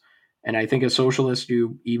organizations. And I think as socialists,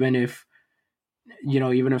 even if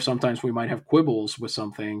sometimes we might have quibbles with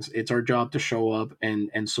some things, it's our job to show up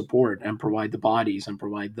and support and provide the bodies and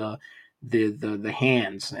provide the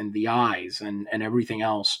hands and the eyes and everything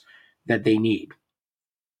else that they need.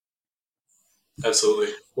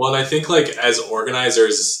 Absolutely. Well, and I think as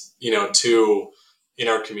organizers, too, in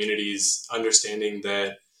our communities, understanding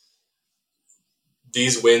that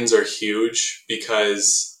these wins are huge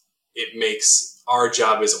because it makes our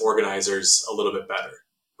job as organizers a little bit better,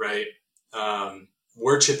 right?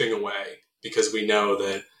 We're chipping away because we know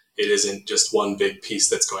that it isn't just one big piece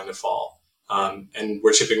that's going to fall. And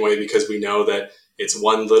we're chipping away because we know that it's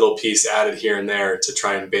one little piece added here and there to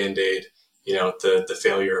try and Band-Aid, the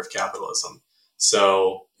failure of capitalism.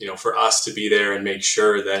 So, for us to be there and make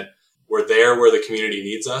sure that we're there where the community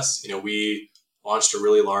needs us. We launched a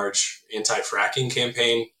really large anti-fracking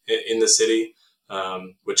campaign in the city,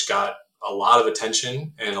 which got a lot of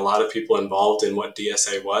attention and a lot of people involved in what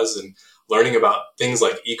DSA was, and learning about things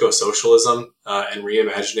like eco-socialism and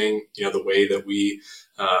reimagining, the way that we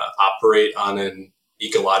operate on an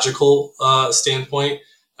ecological standpoint,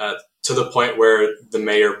 to the point where the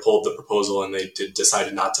mayor pulled the proposal and they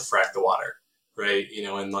decided not to frack the water, right?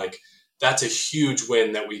 And that's a huge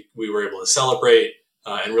win that we were able to celebrate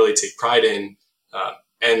and really take pride in,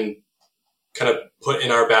 and kind of put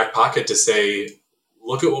in our back pocket to say,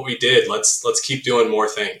 look at what we did. Let's keep doing more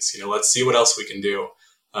things. Let's see what else we can do.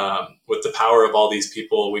 With the power of all these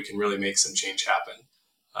people, we can really make some change happen.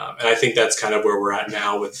 And I think that's kind of where we're at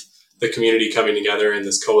now, with the community coming together and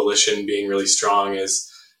this coalition being really strong, is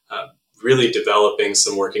really developing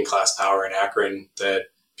some working class power in Akron that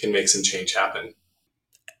can make some change happen.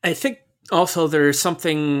 I think also there's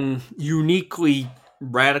something uniquely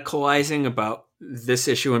radicalizing about this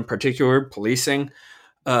issue in particular, policing,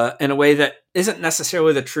 in a way that isn't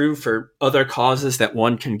necessarily the true for other causes that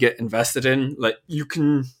one can get invested in. Like, you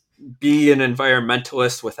can be an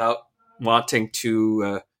environmentalist without wanting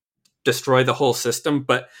to destroy the whole system.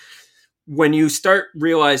 But when you start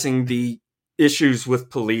realizing the issues with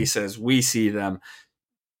police as we see them,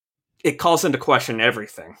 it calls into question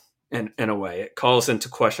everything. In a way, it calls into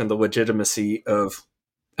question the legitimacy of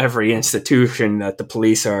every institution that the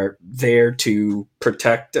police are there to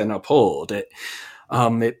protect and uphold.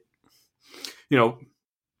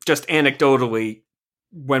 Just anecdotally,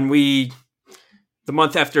 the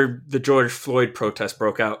month after the George Floyd protest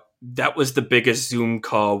broke out, that was the biggest Zoom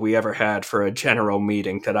call we ever had for a general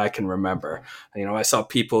meeting that I can remember. I saw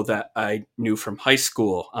people that I knew from high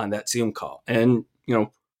school on that Zoom call. And,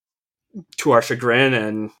 to our chagrin,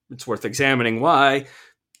 and it's worth examining why,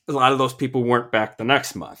 a lot of those people weren't back the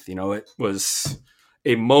next month. It was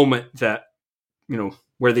a moment that,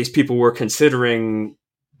 where these people were considering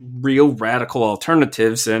real radical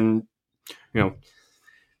alternatives, and,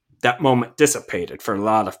 that moment dissipated for a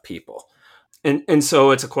lot of people. And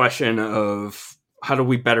so it's a question of how do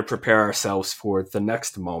we better prepare ourselves for the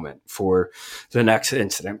next moment, for the next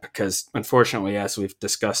incident? Because unfortunately, as we've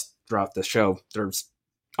discussed throughout the show, there's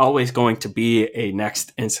always going to be a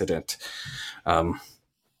next incident. Yeah,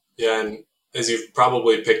 and as you've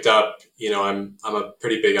probably picked up, I'm a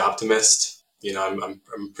pretty big optimist. I'm a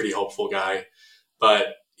pretty hopeful guy,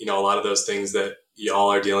 but a lot of those things that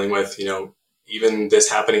y'all are dealing with, even this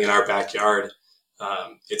happening in our backyard,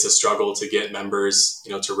 it's a struggle to get members,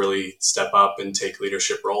 to really step up and take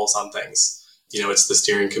leadership roles on things. It's the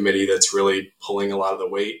steering committee that's really pulling a lot of the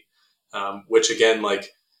weight, which again,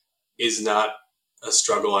 is not a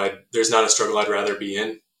struggle. There's not a struggle I'd rather be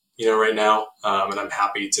in, right now. And I'm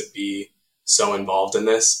happy to be so involved in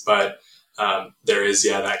this, but there is,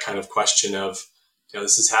 that kind of question of,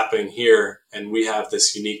 this is happening here, and we have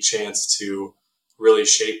this unique chance to really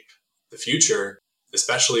shape the future,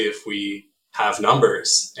 especially if we have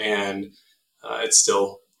numbers. And it's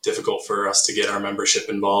still difficult for us to get our membership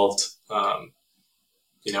involved,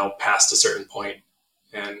 past a certain point.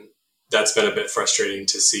 And that's been a bit frustrating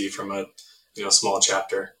to see from a, small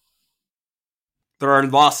chapter. There are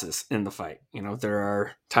losses in the fight. There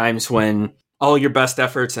are times when all your best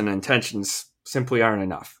efforts and intentions simply aren't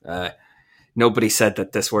enough. Nobody said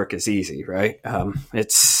that this work is easy, right?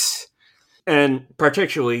 And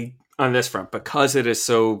particularly on this front, because it is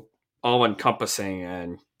so all-encompassing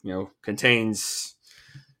and, contains,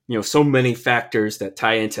 so many factors that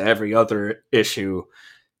tie into every other issue,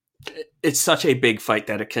 it's such a big fight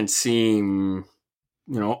that it can seem,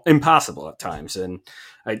 impossible at times. And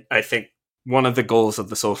I think one of the goals of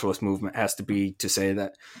the socialist movement has to be to say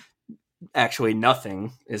that actually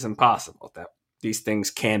nothing is impossible, that these things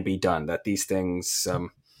can be done, that these things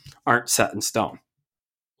aren't set in stone.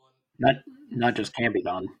 Not just can be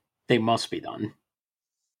done, they must be done.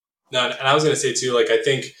 No, and I was going to say too, I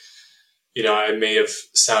think, I may have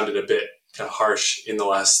sounded a bit kind of harsh in the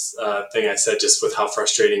last thing I said, just with how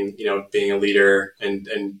frustrating, being a leader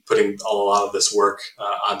and putting a lot of this work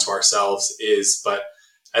onto ourselves is. But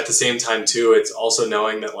at the same time too, it's also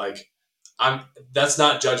knowing that that's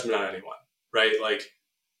not judgment on anyone, right?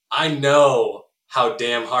 I know how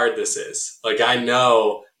damn hard this is. I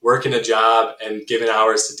know working a job and giving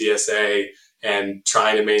hours to DSA and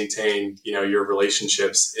trying to maintain, your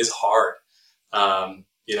relationships is hard.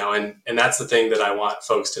 And that's the thing that I want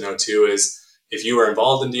folks to know too, is if you are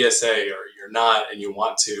involved in DSA or you're not and you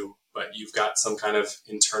want to, but you've got some kind of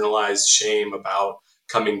internalized shame about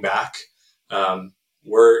coming back,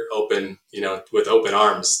 we're open, with open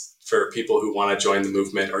arms for people who want to join the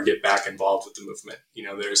movement or get back involved with the movement.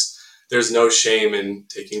 There's no shame in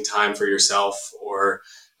taking time for yourself or,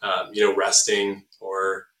 resting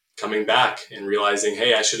or coming back and realizing,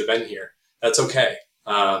 hey, I should have been here. That's okay.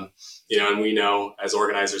 And we know as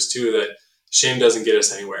organizers too, that shame doesn't get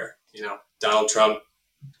us anywhere. Donald Trump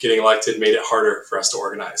getting elected made it harder for us to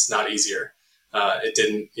organize, not easier. It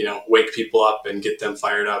didn't, wake people up and get them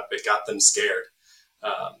fired up. It got them scared.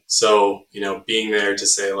 So, being there to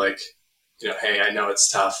say hey, I know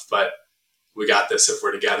it's tough, but we got this if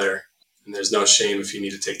we're together. And there's no shame if you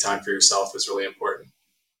need to take time for yourself is really important.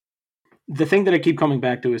 The thing that I keep coming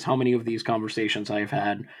back to is how many of these conversations I have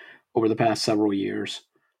had over the past several years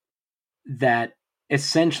that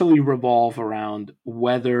essentially revolve around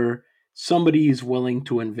whether somebody is willing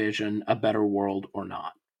to envision a better world or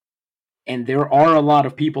not. And there are a lot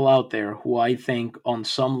of people out there who I think on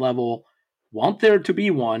some level want there to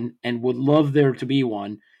be one and would love there to be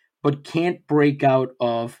one, but can't break out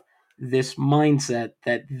of this mindset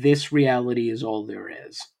that this reality is all there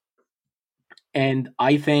is. And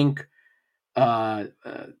I think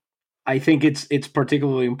it's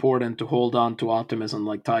particularly important to hold on to optimism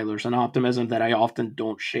like Tyler's, an optimism that I often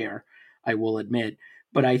don't share, I will admit,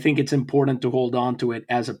 but I think it's important to hold on to it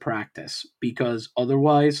as a practice, because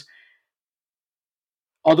otherwise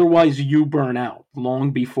you burn out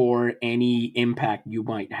long before any impact you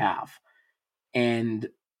might have. And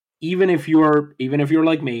even if you're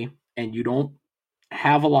like me and you don't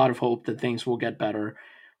have a lot of hope that things will get better,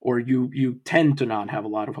 or you tend to not have a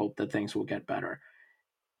lot of hope that things will get better,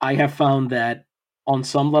 I have found that on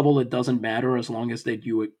some level it doesn't matter as long as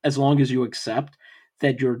you accept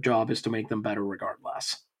that your job is to make them better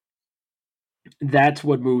regardless. That's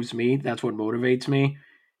what moves me. That's what motivates me,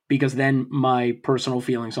 because then my personal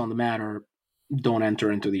feelings on the matter don't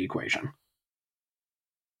enter into the equation.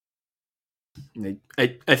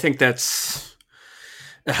 I think that's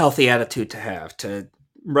a healthy attitude to have, to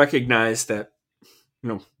recognize that,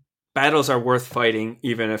 battles are worth fighting,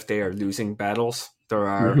 even if they are losing battles. There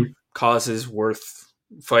are causes worth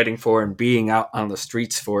fighting for and being out on the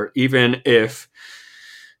streets for, even if,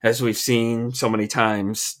 as we've seen so many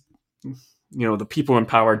times, the people in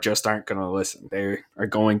power just aren't going to listen. They are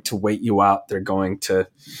going to wait you out. They're going to,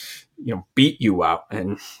 beat you out.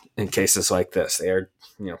 And in cases like this, they are,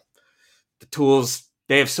 the tools,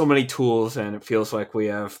 they have so many tools, and it feels like we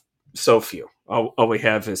have so few. All we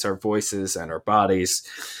have is our voices and our bodies.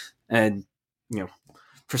 And,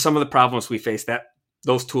 for some of the problems we face, that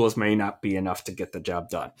those tools may not be enough to get the job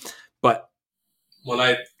done. But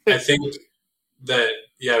I think that,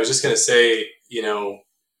 I was just going to say,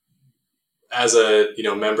 as a,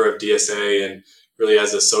 member of DSA and really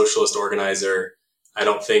as a socialist organizer, I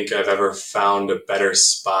don't think I've ever found a better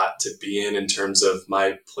spot to be in terms of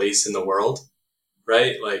my place in the world,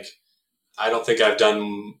 right? Like, I don't think I've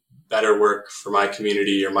done better work for my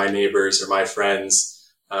community or my neighbors or my friends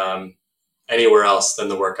anywhere else than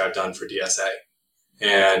the work I've done for DSA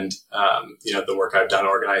and, the work I've done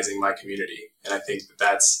organizing my community. And I think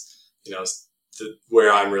that's,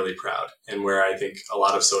 where I'm really proud, and where I think a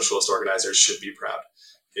lot of socialist organizers should be proud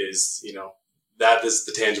is, that is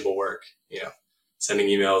the tangible work, sending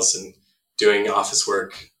emails and doing office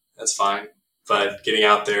work. That's fine. But getting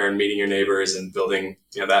out there and meeting your neighbors and building,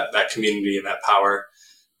 that community and that power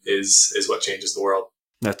is what changes the world.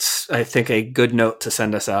 That's, I think, a good note to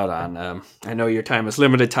send us out on. I know your time is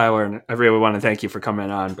limited, Tyler, and I really want to thank you for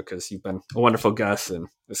coming on, because you've been a wonderful guest, and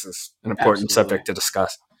this is an important subject to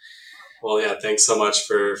discuss. Well, yeah, thanks so much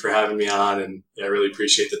for having me on, and I really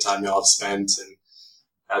appreciate the time y'all have spent, and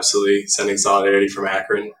absolutely sending solidarity from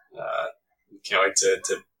Akron. Can't wait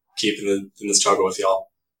to keep in the struggle with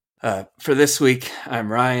y'all. For this week,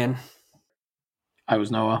 I'm Ryan. I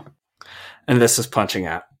was Noah. And this is Punching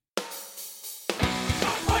Out.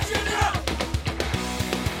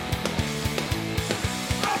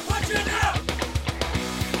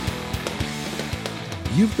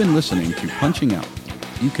 You've been listening to Punching Out.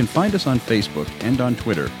 You can find us on Facebook and on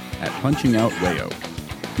Twitter at PunchingOutWayo.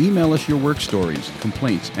 Email us your work stories,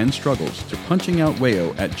 complaints, and struggles to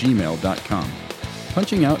punchingoutwayo@gmail.com.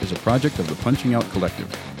 Punching Out is a project of the Punching Out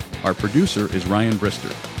Collective. Our producer is Ryan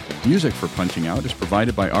Brister. Music for Punching Out is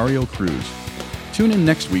provided by Ariel Cruz. Tune in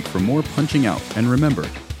next week for more Punching Out, and remember,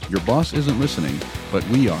 your boss isn't listening, but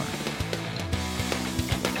we are.